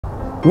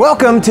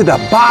Welcome to the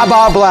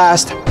Baa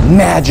Blast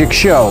Magic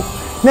Show.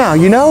 Now,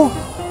 you know,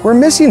 we're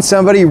missing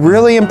somebody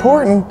really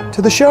important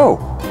to the show.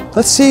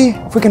 Let's see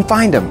if we can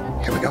find him.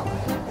 Here we go.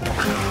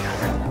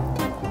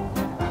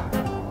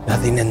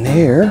 Nothing in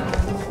there.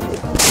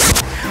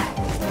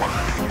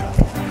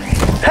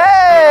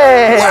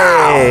 Hey!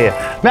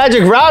 Wow!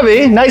 Magic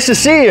Robbie, nice to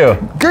see you.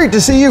 Great to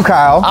see you,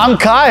 Kyle. I'm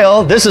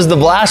Kyle, this is the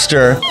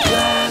Blaster.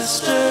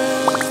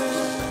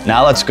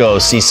 Now let's go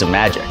see some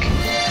magic.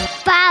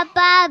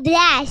 Baa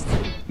Blast.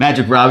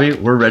 Magic Robbie,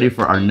 we're ready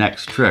for our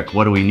next trick.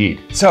 What do we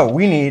need? So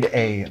we need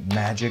a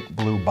magic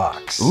blue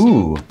box.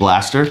 Ooh,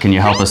 Blaster, can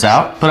you help us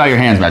out? Put out your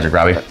hands, Magic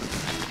Robbie.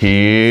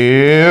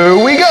 Here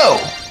we go.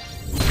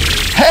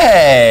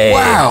 Hey!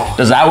 Wow.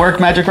 Does that work,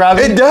 Magic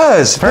Robbie? It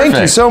does. Perfect.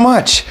 Thank you so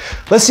much.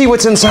 Let's see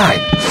what's inside.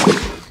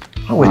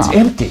 Oh, it's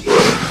empty.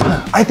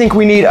 I think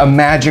we need a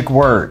magic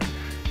word.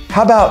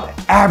 How about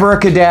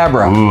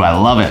abracadabra? Ooh, I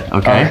love it.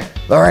 Okay.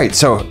 All right,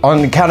 so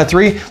on the count of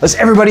three, let's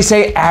everybody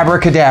say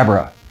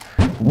abracadabra.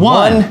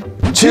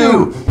 1,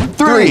 2,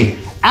 3.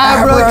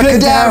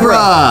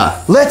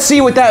 Abracadabra! Let's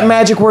see what that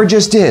magic word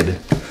just did.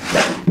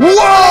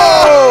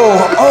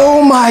 Whoa!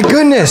 Oh my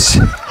goodness.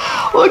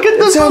 Look at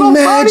this It's a little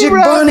magic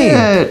bunny.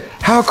 rabbit.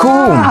 How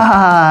cool.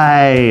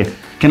 Hi.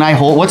 Can I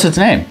hold, what's its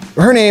name?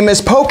 Her name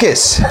is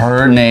Pocus.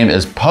 Her name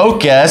is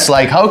Pocus,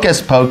 like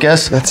Hocus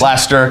Pocus.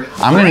 Blaster,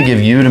 I'm gonna give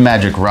you to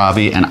Magic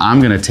Robbie and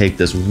I'm gonna take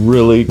this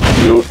really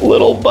cute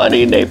little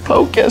bunny named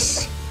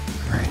Pocus.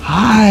 Right.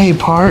 Hi,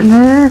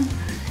 partner.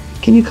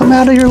 Can you come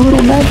out of your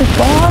little magic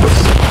box?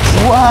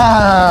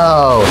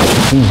 Wow.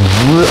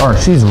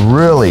 She's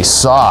really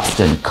soft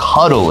and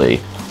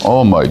cuddly.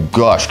 Oh my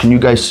gosh, can you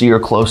guys see her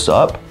close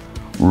up?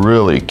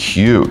 Really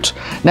cute.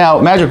 Now,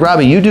 Magic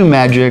Robbie, you do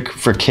magic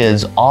for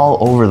kids all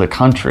over the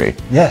country.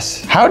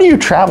 Yes. How do you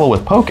travel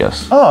with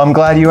Pocus? Oh, I'm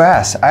glad you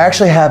asked. I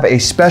actually have a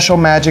special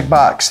magic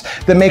box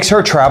that makes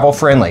her travel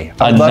friendly.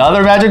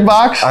 Another magic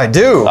box? I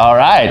do. All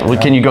right, well,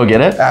 can you go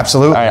get it?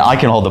 Absolutely. All right, I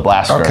can hold the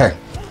blaster. Okay.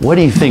 What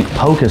do you think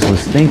Pocus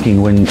was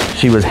thinking when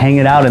she was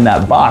hanging out in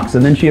that box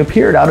and then she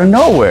appeared out of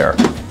nowhere?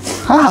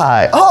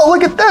 Hi. Oh,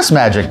 look at this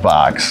magic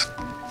box.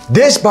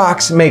 This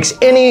box makes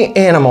any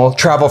animal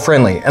travel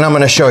friendly, and I'm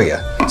gonna show you.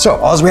 So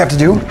all we have to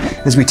do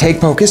is we take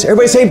Pocus.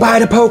 Everybody say bye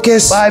to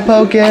Pocus. Bye,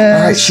 Pocus.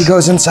 All right, she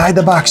goes inside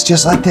the box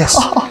just like this.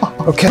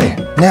 Okay,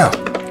 now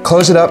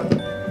close it up.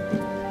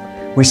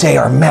 We say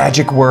our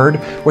magic word,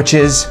 which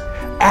is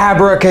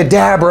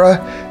abracadabra,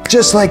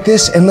 just like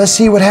this, and let's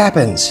see what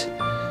happens.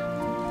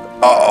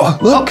 Oh,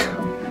 look.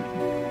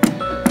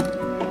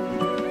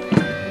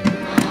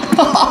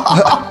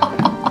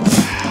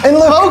 And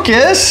look.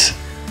 Pocus.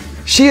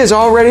 She is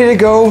all ready to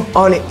go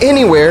on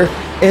anywhere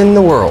in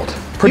the world.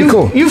 Pretty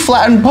cool. You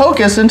flattened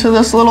Pocus into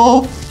this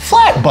little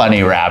flat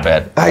bunny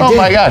rabbit. I oh did.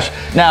 my gosh.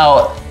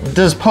 Now,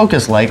 does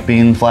Pocus like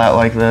being flat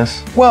like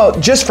this? Well,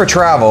 just for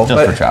travel.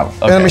 Just for travel,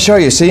 okay. Let me show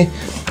you, see?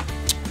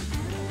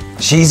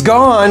 She's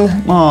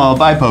gone. Oh,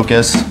 bye,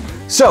 Pocus.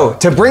 So,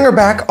 to bring her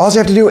back, all you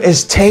have to do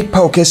is take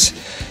Pocus,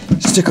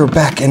 stick her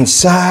back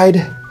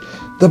inside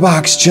the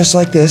box just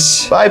like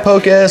this. Bye,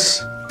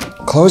 Pocus.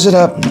 Close it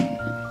up.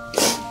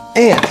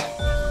 And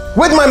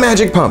with my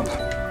magic pump,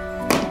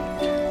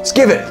 let's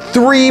give it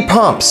 3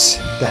 pumps.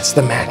 That's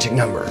the magic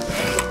number.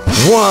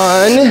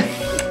 1,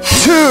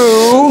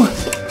 2,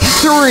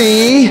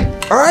 3.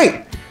 All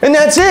right, and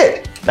that's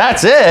it.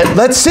 That's it?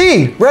 Let's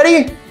see,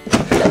 ready?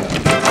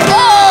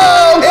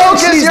 Oh, And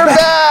Pocus, she's you're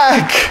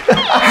back.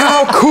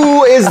 How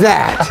cool is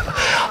that?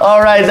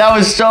 All right, that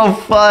was so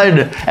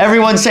fun.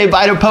 Everyone say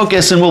bye to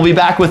Pocus and we'll be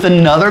back with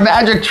another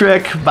magic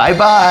trick.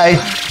 Bye-bye.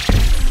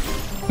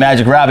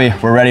 Magic Robbie,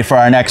 we're ready for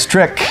our next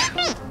trick.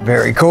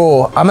 Very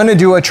cool. I'm gonna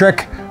do a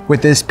trick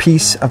with this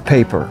piece of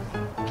paper.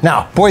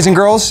 Now, boys and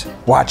girls,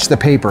 watch the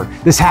paper.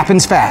 This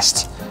happens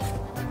fast.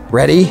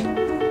 Ready?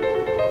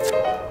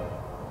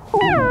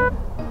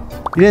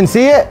 You didn't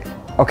see it?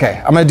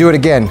 Okay, I'm gonna do it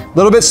again. A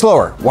little bit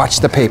slower. Watch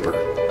the paper.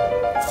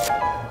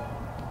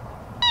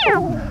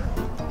 You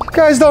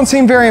guys don't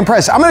seem very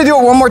impressed. I'm gonna do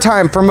it one more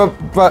time from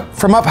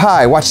up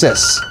high. Watch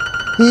this.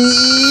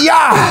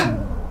 Yeah!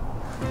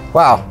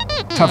 Wow,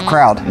 tough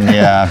crowd.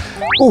 Yeah.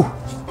 Ooh,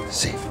 let's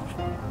see.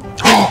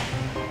 Oh,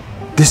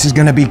 this is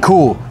gonna be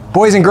cool.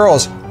 Boys and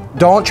girls,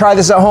 don't try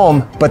this at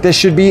home, but this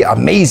should be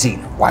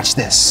amazing. Watch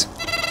this.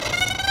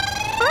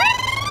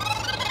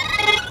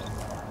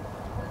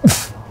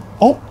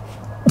 Oh.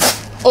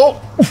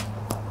 Oh.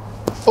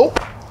 Oh.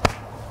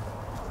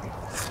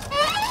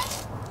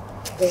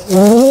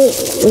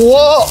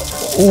 Whoa.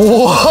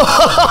 Whoa.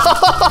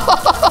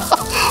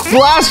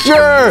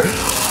 Blaster!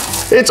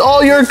 It's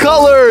all your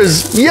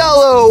colors.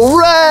 Yellow,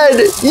 red,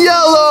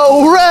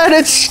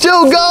 it's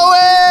still going!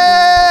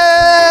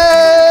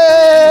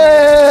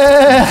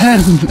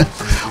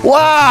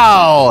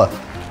 Wow!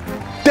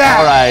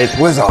 That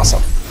was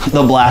awesome.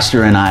 The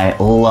Blaster and I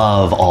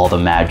love all the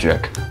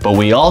magic, but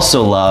we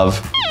also love,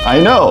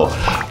 I know,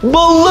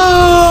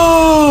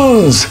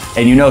 balloons!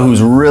 And you know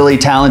who's really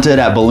talented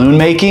at balloon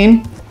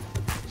making?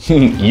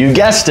 You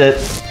guessed it.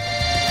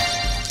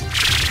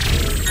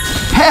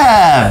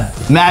 Yeah!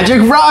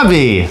 Magic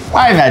Robbie.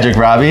 Hi, Magic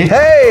Robbie.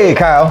 Hey,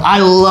 Kyle. I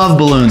love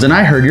balloons, and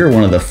I heard you're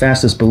one of the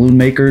fastest balloon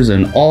makers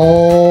in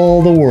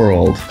all the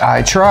world.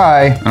 I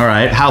try. All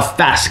right, how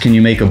fast can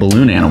you make a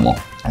balloon animal?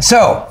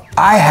 So,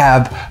 I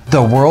have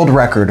the world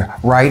record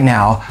right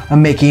now of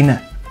making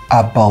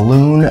a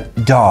balloon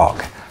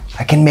dog.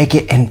 I can make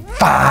it in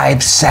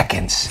 5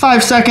 seconds.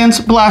 5 seconds,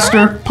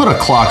 Blaster, put a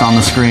clock on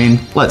the screen.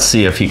 Let's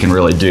see if he can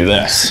really do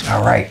this.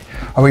 All right,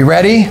 are we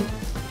ready?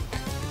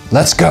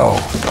 Let's go.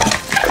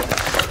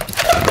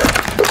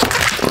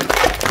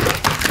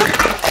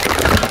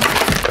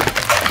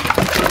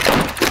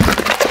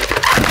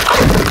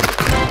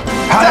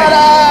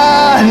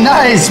 Ta-da!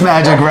 Nice,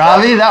 Magic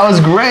Robbie, that was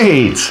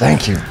great.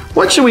 Thank you.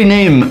 What should we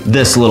name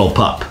this little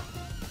pup?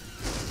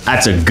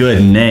 That's a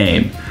good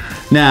name.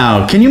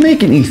 Now, can you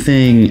make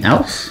anything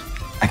else?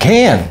 I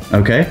can.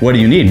 Okay, what do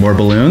you need? More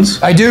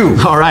balloons? I do.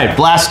 All right,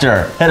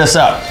 Blaster, hit us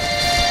up.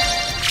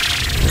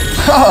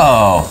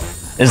 Oh,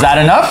 is that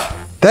enough?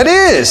 That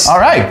is. All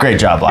right, great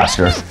job,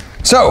 Blaster.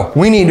 So,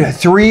 we need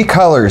 3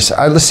 colors.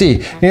 Let's see.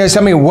 You guys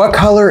tell me, what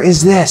color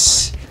is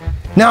this?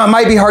 Now, it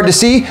might be hard to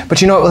see,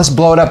 but you know what? Let's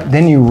blow it up,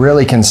 then you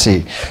really can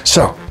see.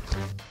 So.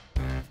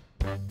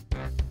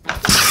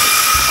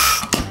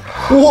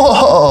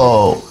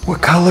 Whoa!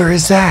 What color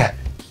is that?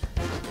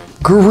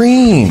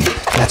 Green.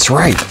 That's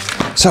right.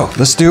 So,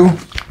 let's do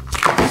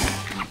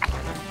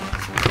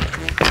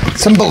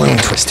some balloon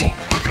twisting.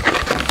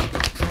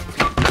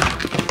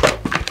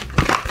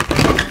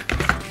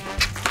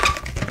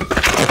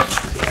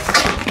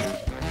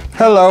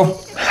 Hello.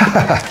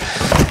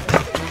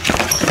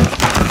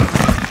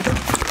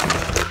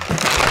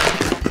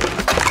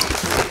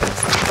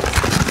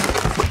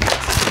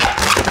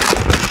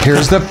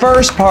 Here's the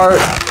first part.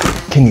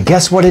 Can you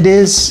guess what it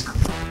is?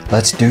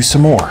 Let's do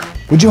some more.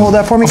 Would you hold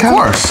that for me, Kyle?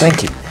 Of course.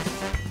 Thank you.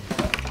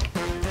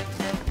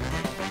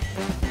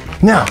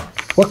 Now,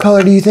 what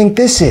color do you think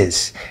this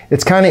is?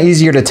 It's kind of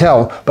easier to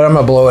tell, but I'm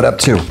gonna blow it up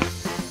too.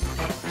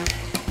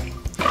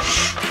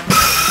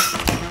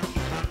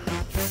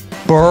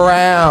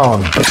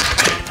 Brown.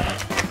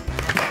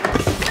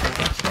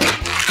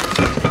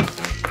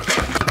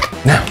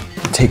 Now,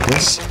 take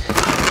this.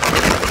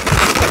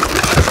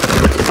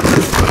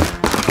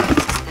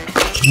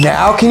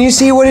 Now, can you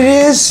see what it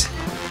is?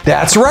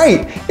 That's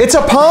right, it's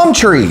a palm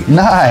tree.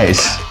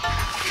 Nice.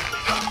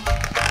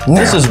 Now,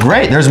 This is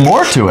great, there's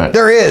more to it.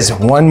 there is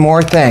one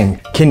more thing.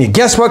 Can you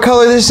guess what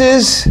color this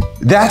is?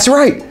 That's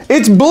right,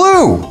 it's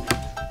blue.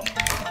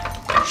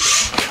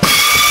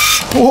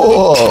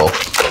 Whoa.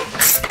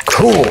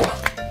 Cool.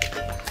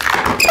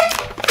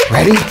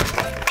 Ready?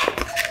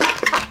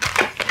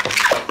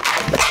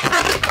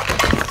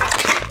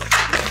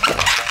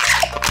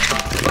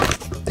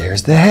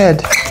 There's the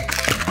head.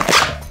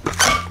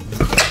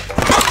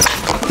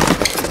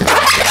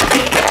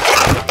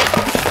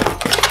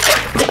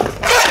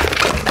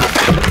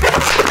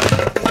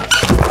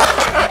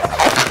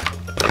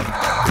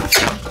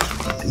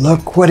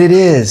 Look what it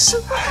is.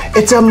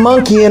 It's a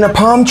monkey in a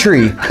palm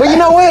tree. But you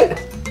know what?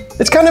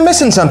 It's kind of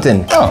missing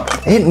something. Oh.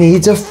 It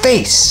needs a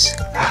face.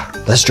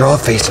 Let's draw a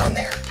face on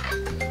there.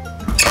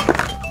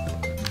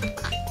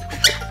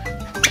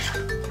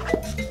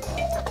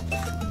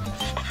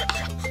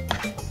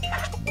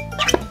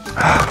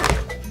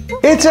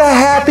 It's a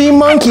happy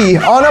monkey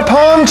on a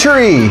palm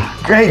tree.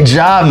 Great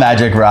job,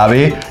 Magic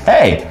Robbie.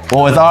 Hey,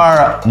 well, with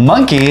our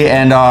monkey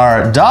and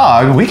our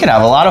dog, we can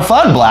have a lot of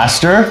fun,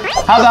 Blaster.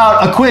 How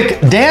about a quick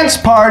dance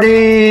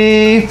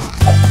party?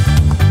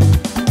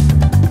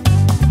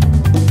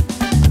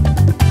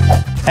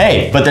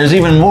 Hey, but there's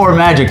even more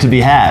magic to be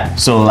had,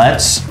 so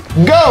let's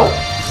go!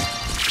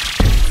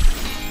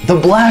 The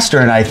Blaster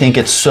and I think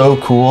it's so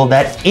cool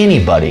that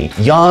anybody,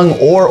 young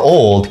or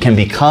old, can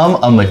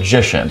become a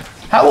magician.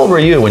 How old were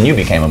you when you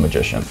became a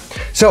magician?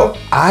 So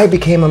I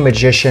became a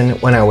magician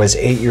when I was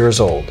 8 years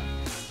old.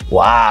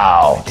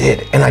 Wow.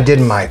 And I did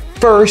my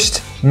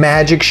first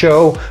magic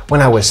show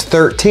when I was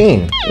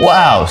 13.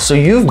 Wow, so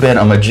you've been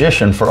a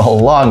magician for a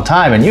long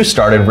time and you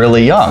started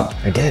really young.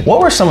 I did.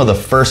 What were some of the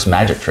first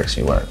magic tricks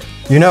you learned?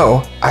 You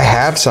know, I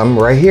have some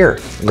right here.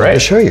 Let me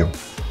Great. show you.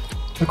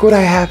 Look what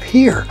I have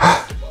here.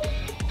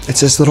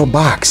 It's this little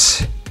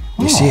box.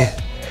 You see it?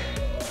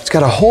 It's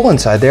got a hole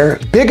inside there,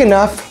 big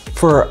enough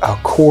for a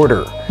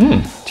quarter.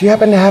 Do you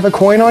happen to have a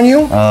coin on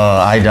you?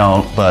 I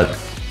don't, but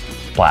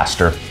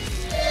Blaster.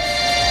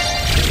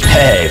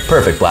 Hey,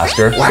 perfect,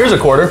 Blaster. Wow. Here's a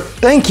quarter.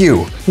 Thank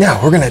you. Now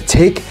we're gonna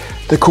take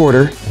the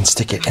quarter and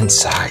stick it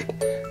inside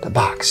the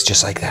box,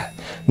 just like that.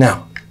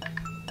 Now,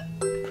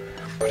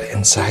 put it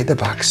inside the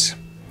box.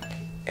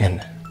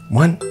 And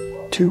 1,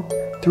 2,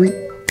 3.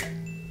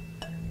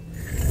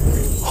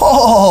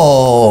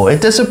 Oh,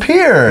 it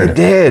disappeared. It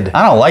did.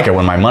 I don't like it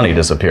when my money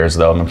disappears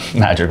though,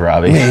 Magic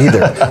Robbie. Me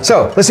either.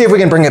 So let's see if we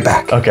can bring it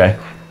back. Okay.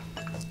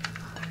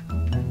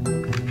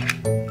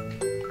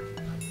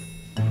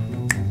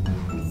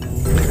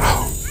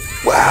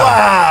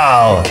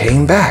 Wow.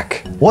 Came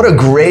back. What a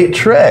great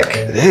trick.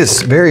 It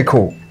is very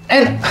cool.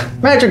 And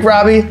Magic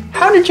Robbie,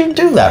 how did you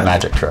do that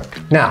magic trick?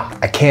 Now,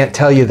 I can't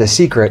tell you the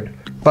secret,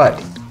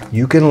 but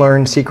you can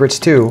learn secrets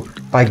too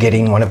by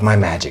getting one of my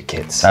magic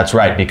kits. That's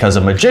right, because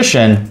a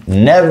magician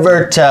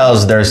never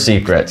tells their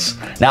secrets.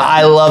 Now,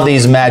 I love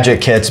these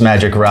magic kits,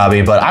 Magic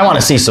Robbie, but I want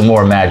to see some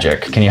more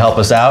magic. Can you help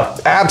us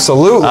out?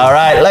 Absolutely. All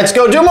right, let's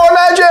go do more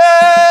magic!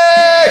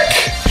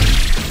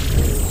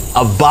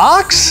 A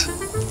box?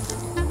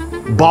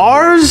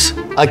 Bars?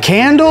 A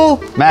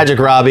candle? Magic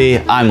Robbie,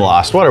 I'm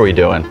lost. What are we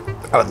doing?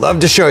 I would love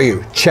to show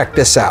you. Check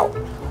this out.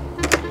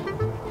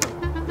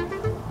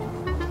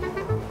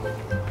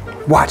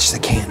 Watch the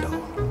candle.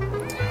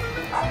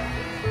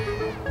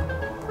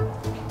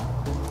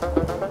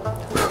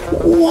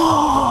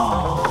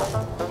 Whoa!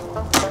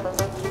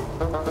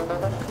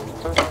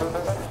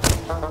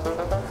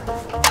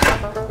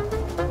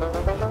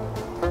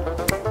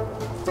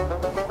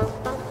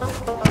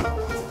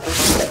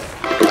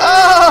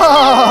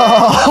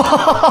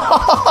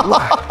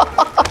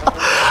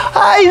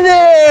 Hi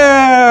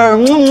there!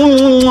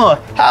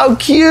 How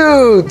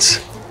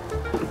cute!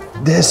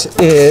 This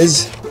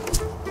is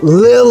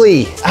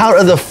Lily. Out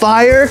of the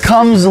fire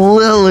comes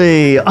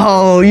Lily.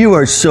 Oh, you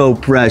are so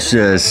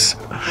precious.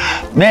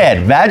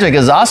 Man, magic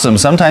is awesome.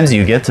 Sometimes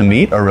you get to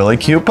meet a really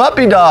cute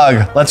puppy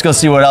dog. Let's go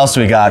see what else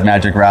we got,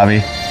 Magic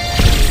Robbie.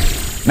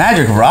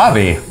 Magic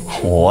Robbie,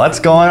 what's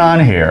going on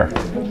here?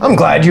 I'm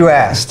glad you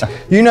asked.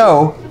 You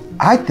know,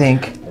 I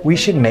think we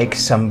should make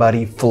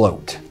somebody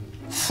float.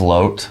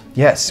 Float?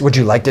 Yes, would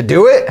you like to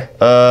do it?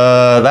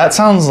 That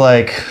sounds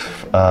like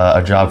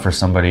a job for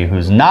somebody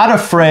who's not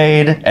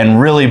afraid and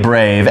really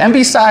brave. And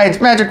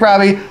besides, Magic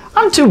Robbie,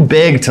 I'm too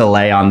big to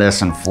lay on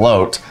this and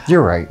float.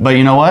 You're right. But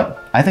you know what?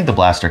 I think the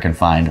Blaster can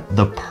find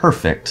the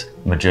perfect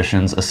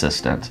magician's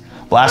assistant.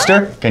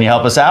 Blaster, can you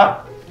help us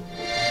out?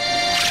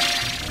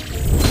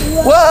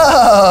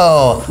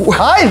 Whoa!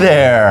 Hi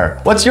there!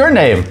 What's your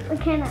name?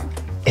 McKenna.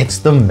 It's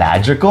the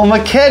magical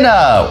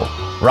McKenna.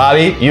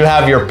 Robbie, you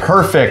have your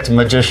perfect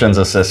magician's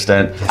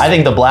assistant. I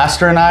think the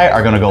Blaster and I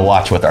are gonna go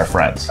watch with our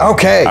friends.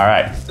 Okay. All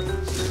right.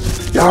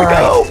 Here we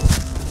go.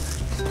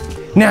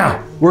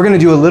 Now, we're gonna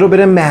do a little bit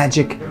of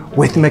magic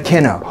with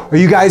McKenna. Are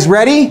you guys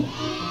ready?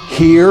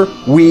 Here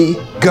we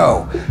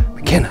go.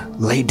 McKenna,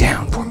 lay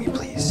down for me,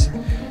 please.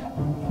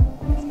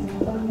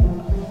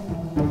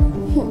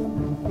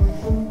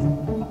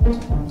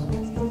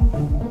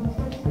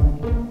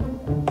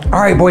 All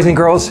right, boys and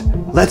girls,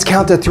 let's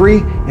count to 3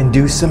 and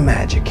do some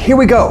magic. Here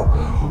we go.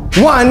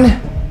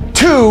 1,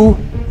 2,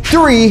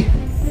 3.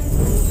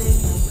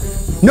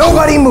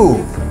 Nobody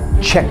move.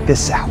 Check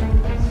this out.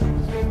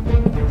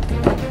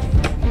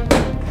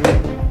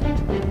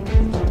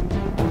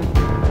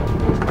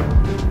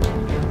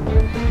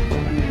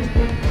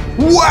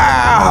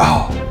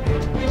 Wow!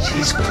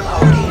 She's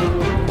floating.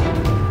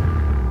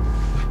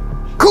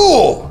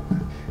 Cool!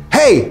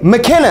 Hey,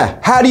 McKenna,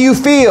 how do you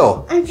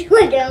feel? I'm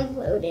feeling like I'm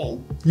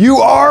floating. You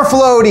are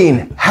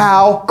floating.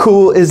 How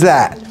cool is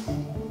that?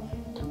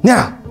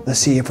 Now, let's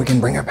see if we can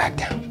bring her back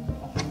down.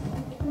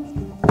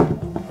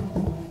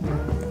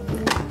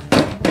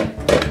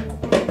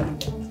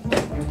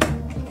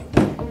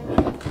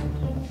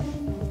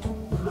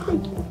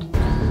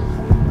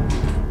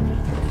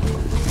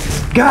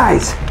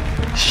 Guys,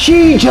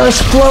 she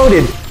just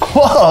floated.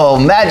 Whoa,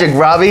 Magic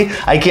Robbie.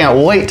 I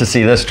can't wait to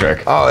see this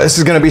trick. Oh, this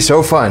is gonna be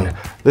so fun.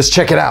 Let's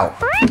check it out.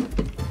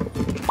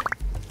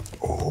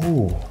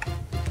 Oh.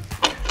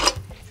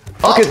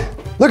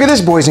 Look at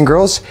this, boys and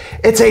girls.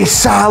 It's a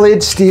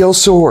solid steel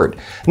sword.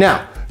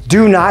 Now,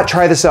 do not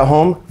try this at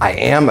home. I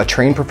am a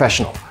trained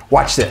professional.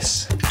 Watch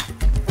this.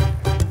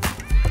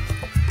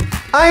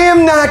 I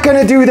am not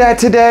gonna do that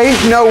today.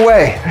 No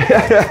way.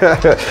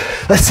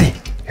 Let's see.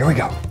 Here we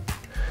go.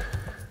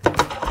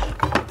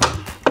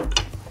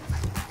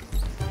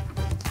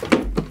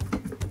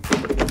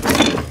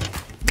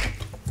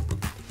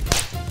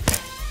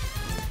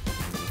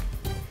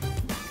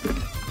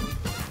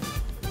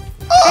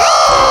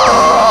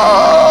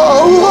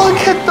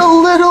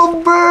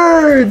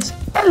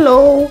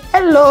 Hello,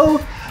 hello.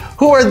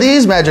 Who are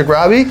these, Magic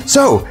Robbie?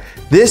 So,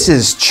 this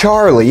is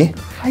Charlie,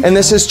 and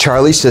this is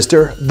Charlie's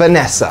sister,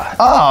 Vanessa.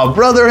 Oh,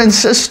 brother and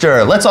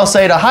sister. Let's all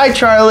say to hi,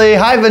 Charlie,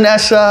 hi,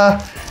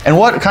 Vanessa. And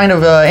what kind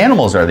of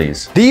animals are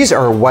these? These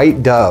are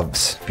white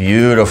doves.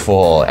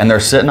 Beautiful, and they're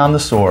sitting on the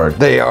sword.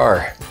 They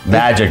are.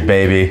 Magic,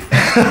 baby.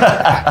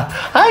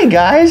 Hi,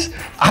 guys.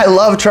 I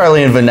love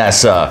Charlie and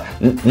Vanessa.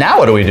 Now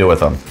what do we do with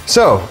them?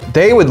 So,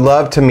 they would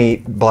love to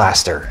meet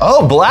Blaster.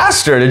 Oh,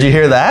 Blaster, did you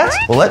hear that?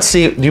 Well, let's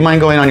see. Do you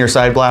mind going on your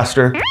side,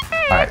 Blaster?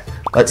 All right,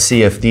 let's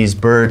see if these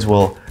birds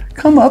will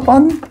come up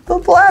on the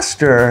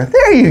Blaster.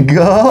 There you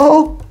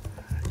go.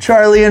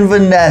 Charlie and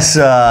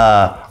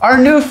Vanessa, our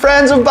new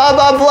friends of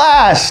Baba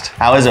Blast.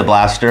 How is it,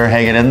 Blaster?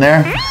 Hanging in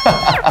there?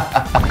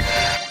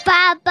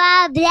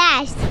 Baba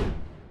Blast.